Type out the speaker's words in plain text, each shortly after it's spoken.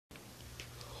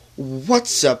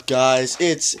What's up, guys?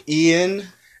 It's Ian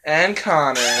and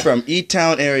Connor from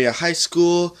E-Town Area High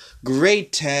School,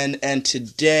 grade 10, and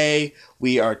today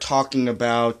we are talking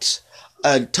about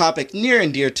a topic near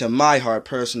and dear to my heart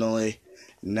personally,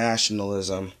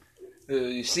 nationalism.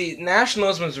 You see,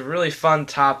 nationalism is a really fun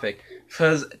topic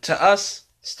because to us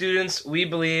students, we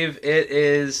believe it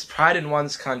is pride in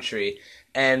one's country.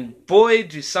 And boy,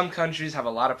 do some countries have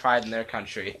a lot of pride in their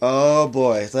country. Oh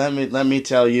boy, let me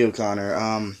tell you,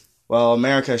 Connor. Well,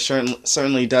 America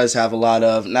certainly does have a lot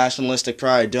of nationalistic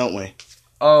pride, don't we?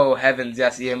 Oh heavens,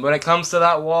 yes, Ian. When it comes to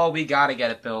that wall, we gotta get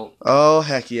it built. Oh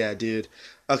heck yeah, dude.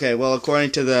 Okay, well,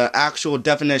 according to the actual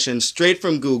definition, straight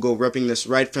from Google, ripping this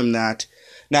right from that,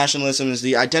 nationalism is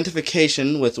the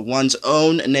identification with one's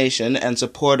own nation and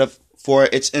support for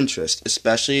its interest,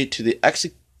 especially to the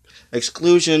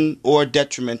exclusion or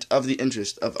detriment of the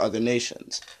interest of other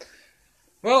nations.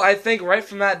 Well, I think right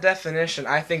from that definition,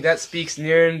 I think that speaks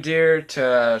near and dear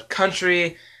to a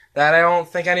country that I don't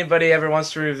think anybody ever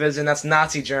wants to revisit, and that's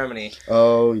Nazi Germany.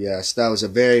 Oh, yes, that was a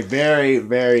very, very,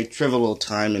 very trivial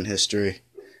time in history.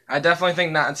 I definitely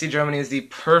think Nazi Germany is the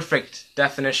perfect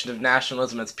definition of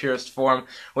nationalism in its purest form,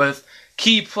 with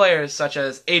key players such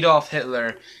as Adolf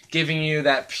Hitler giving you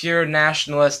that pure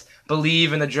nationalist,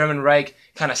 believe in the German Reich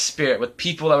kind of spirit, with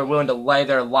people that were willing to lay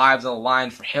their lives on the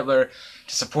line for Hitler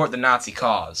to support the Nazi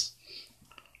cause.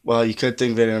 Well, you could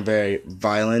think of it in a very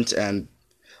violent and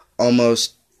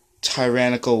almost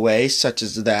tyrannical way, such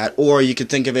as that, or you could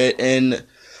think of it in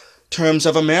terms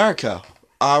of America,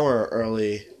 our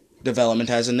early development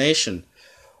as a nation.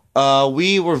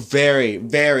 We were very,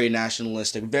 very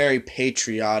nationalistic, very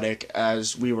patriotic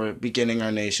as we were beginning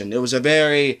our nation. It was a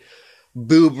very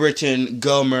boo Britain,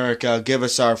 go America, give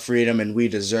us our freedom and we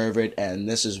deserve it, and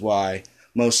this is why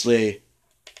mostly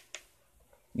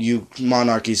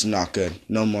monarchies are not good.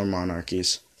 No more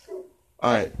monarchies.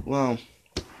 Alright, well,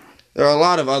 there are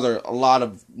a lot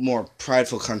of more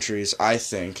prideful countries, I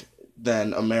think,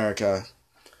 than America.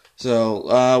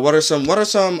 So, what are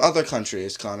some other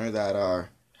countries, Connor, that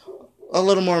are a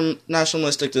little more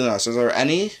nationalistic than us? Is there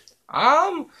any?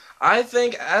 I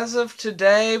think as of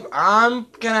today, I'm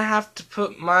gonna have to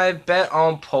put my bet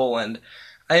on Poland.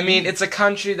 I mean, it's a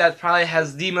country that probably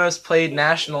has the most played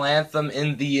national anthem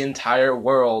in the entire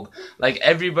world. Like,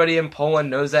 everybody in Poland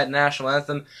knows that national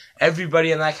anthem.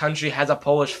 Everybody in that country has a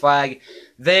Polish flag.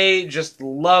 They just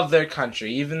love their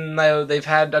country, even though they've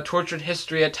had a tortured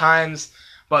history at times.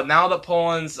 But now that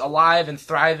Poland's alive and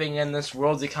thriving in this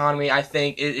world's economy, I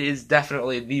think it is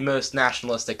definitely the most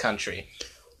nationalistic country.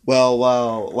 Well,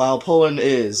 while Poland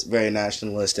is very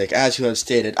nationalistic, as you have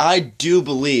stated, I do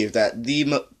believe that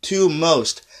the two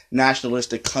most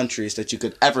nationalistic countries that you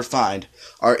could ever find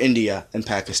are India and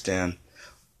Pakistan.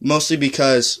 Mostly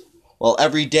because, well,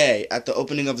 every day at the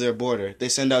opening of their border, they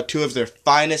send out two of their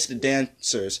finest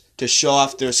dancers to show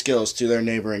off their skills to their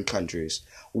neighboring countries.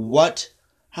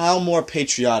 How more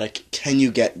patriotic can you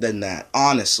get than that?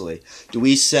 Honestly, do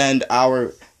we send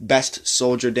our best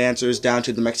soldier dancers down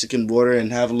to the Mexican border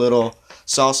and have a little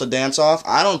salsa dance-off?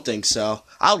 I don't think so.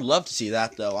 I would love to see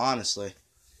that, though, honestly.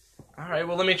 Alright,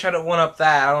 well, let me try to one-up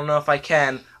that. I don't know if I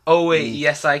can. Oh, wait,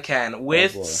 yes, I can.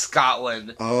 With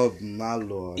Scotland. Oh, my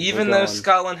lord. Even though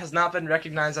Scotland has not been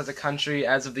recognized as a country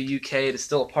as of the UK, it is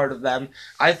still a part of them.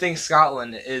 I think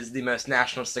Scotland is the most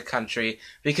nationalistic country.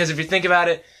 Because if you think about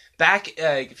it,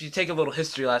 if you take a little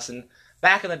history lesson,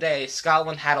 back in the day,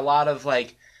 Scotland had a lot of,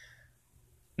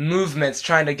 movements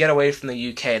trying to get away from the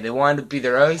UK. They wanted to be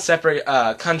their own separate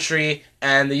country,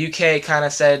 and the UK kind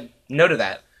of said no to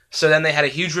that. So then they had a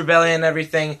huge rebellion and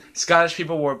everything. Scottish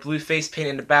people wore blue face paint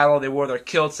into battle. They wore their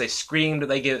kilts. They screamed.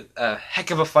 They gave a heck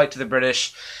of a fight to the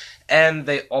British, and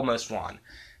they almost won.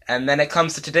 And then it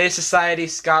comes to today's society,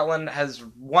 Scotland has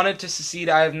wanted to secede.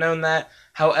 I have known that.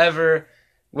 However,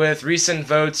 with recent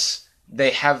votes,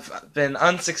 they have been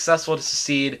unsuccessful to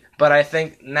secede, but I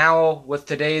think now, with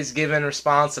today's given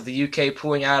response of the UK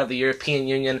pulling out of the European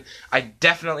Union, I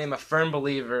definitely am a firm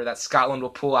believer that Scotland will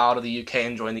pull out of the UK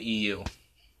and join the EU.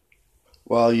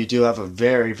 Well, you do have a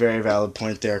very, very valid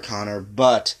point there, Connor,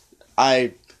 but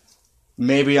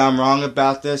maybe I'm wrong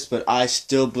about this, but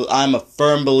I'm a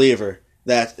firm believer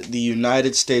that the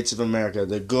United States of America,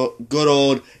 the good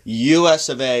old US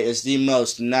of A, is the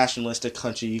most nationalistic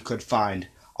country you could find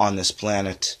on this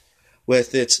planet,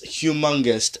 with its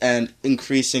humongous and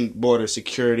increasing border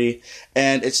security,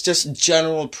 and its just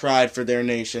general pride for their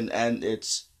nation and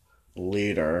its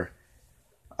leader.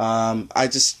 I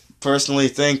just personally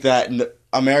think that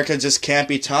America just can't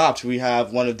be topped. We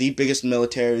have one of the biggest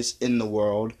militaries in the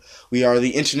world. We are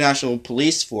the international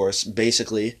police force,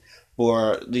 basically,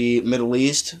 for the Middle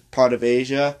East, part of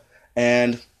Asia,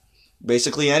 and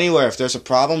basically anywhere. If there's a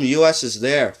problem, U.S. is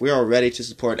there. We are ready to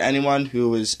support anyone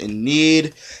who is in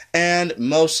need, and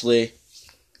mostly,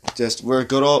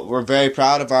 we're very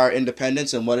proud of our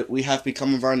independence and what we have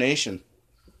become of our nation.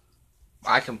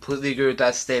 I completely agree with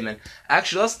that statement.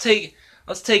 Actually, let's take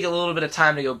a little bit of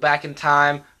time to go back in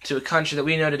time to a country that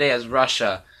we know today as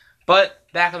Russia. But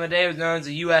back in the day, it was known as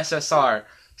the USSR.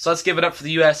 So let's give it up for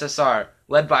the USSR,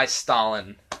 led by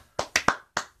Stalin.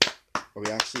 Are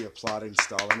we actually applauding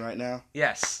Stalin right now?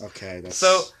 Yes. Okay.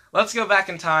 So let's go back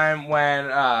in time when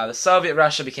the Soviet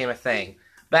Russia became a thing.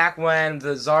 Back when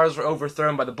the Tsars were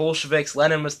overthrown by the Bolsheviks,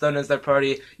 Lenin was thrown as their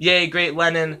party. Yay, great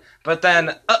Lenin. But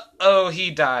then,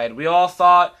 he died. We all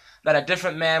thought that a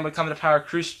different man would come to power.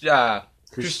 Khrushchev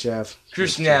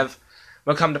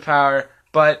would come to power.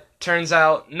 But turns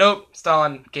out, nope,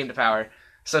 Stalin came to power.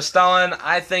 So Stalin,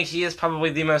 I think he is probably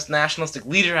the most nationalistic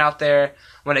leader out there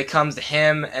when it comes to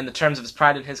him and the terms of his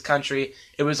pride in his country.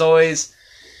 It was always,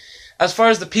 as far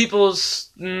as the people's,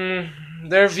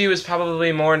 their view is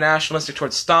probably more nationalistic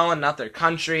towards Stalin, not their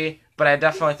country. But I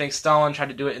definitely think Stalin tried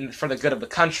to do it for the good of the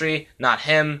country, not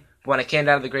him. When it came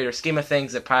down to the greater scheme of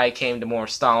things, it probably came to more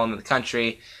Stalin than the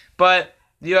country. But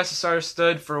the USSR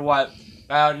stood for about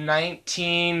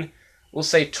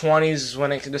 20s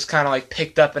when it just kind of like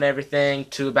picked up and everything,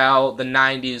 to about the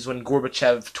 90s when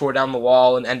Gorbachev tore down the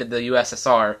wall and ended the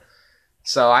USSR.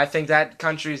 So I think that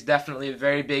country is definitely a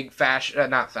very big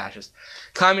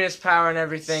communist power and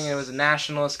everything. It was a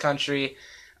nationalist country.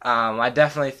 I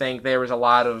definitely think there was a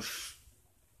lot of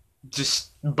just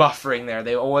buffering there.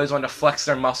 They always wanted to flex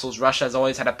their muscles. Russia has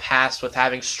always had a past with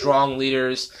having strong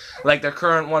leaders, like their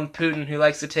current one, Putin, who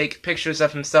likes to take pictures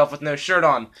of himself with no shirt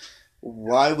on.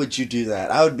 Why would you do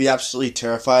that? I would be absolutely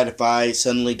terrified if I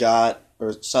suddenly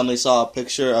saw a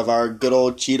picture of our good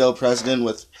old Cheeto president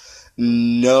with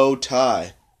no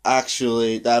tie.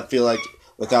 Actually, I feel like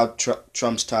without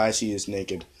Trump's ties, he is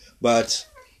naked. But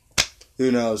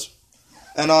who knows?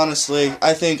 And honestly,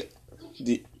 I think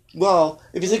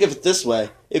if you think of it this way,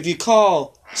 if you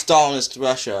call Stalinist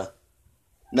Russia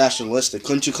nationalistic,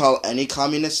 couldn't you call any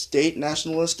communist state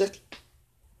nationalistic?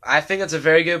 I think that's a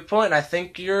very good point. I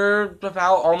think you're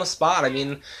about on the spot. I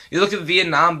mean, you look at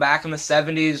Vietnam back in the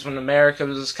 70s when America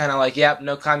was just kind of like, yep,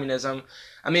 no communism.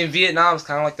 I mean, Vietnam's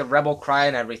kind of like the rebel cry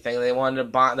and everything. They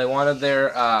wanted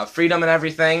their freedom and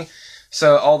everything.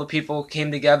 So all the people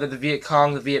came together, the Viet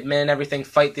Cong, the Viet Minh, everything,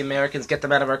 fight the Americans, get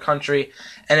them out of our country.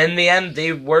 And in the end,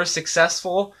 they were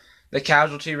successful. The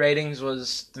casualty ratings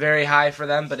was very high for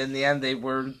them, but in the end, they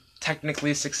were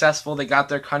technically successful. They got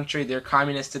their country. They're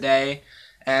communist today,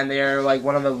 and they're like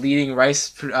one of the leading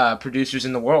rice producers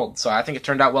in the world. So I think it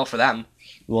turned out well for them.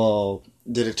 Well,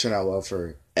 did it turn out well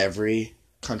for every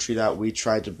country that we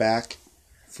tried to back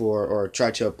for or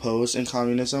tried to oppose in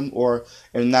communism? Or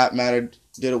in that matter,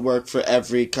 did it work for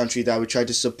every country that we tried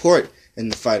to support in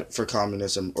the fight for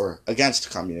communism, or against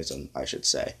communism, I should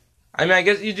say? I mean, I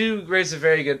guess you do raise a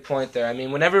very good point there. I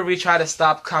mean, whenever we try to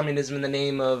stop communism in the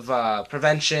name of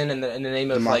prevention and in the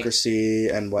name of democracy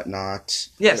and whatnot,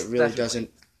 yes, it really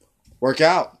doesn't work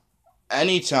out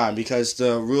anytime, because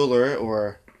the ruler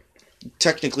or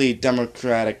technically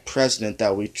democratic president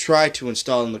that we try to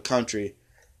install in the country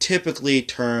typically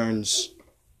turns,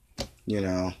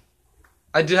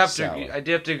 I do have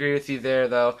to agree with you there,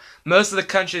 though. Most of the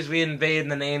countries we invade in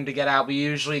the name to get out, we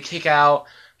usually kick out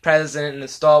president and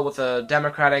install with a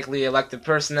democratically elected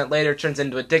person that later turns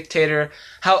into a dictator.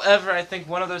 However, I think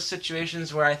one of those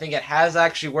situations where I think it has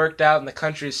actually worked out and the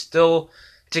country is still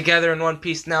together in one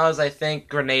piece now is, I think,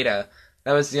 Grenada.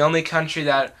 That was the only country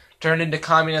that turned into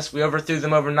communist. We overthrew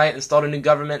them overnight, installed a new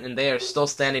government, and they are still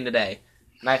standing today.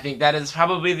 And I think that is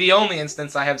probably the only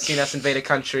instance I have seen us invade a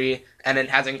country and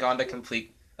it hasn't gone to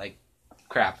complete,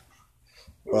 crap.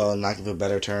 Well, in lack of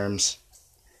better terms,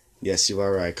 yes, you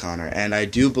are right, Connor. And I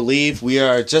do believe we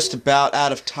are just about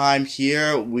out of time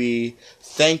here. We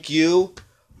thank you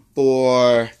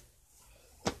for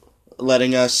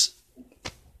letting us,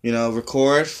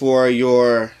 record for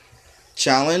your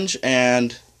challenge,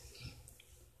 and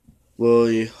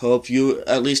we hope you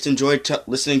at least enjoyed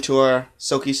listening to our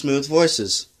silky smooth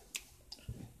voices.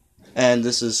 And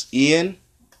this is Ian.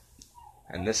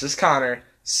 And this is Connor.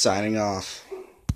 Signing off.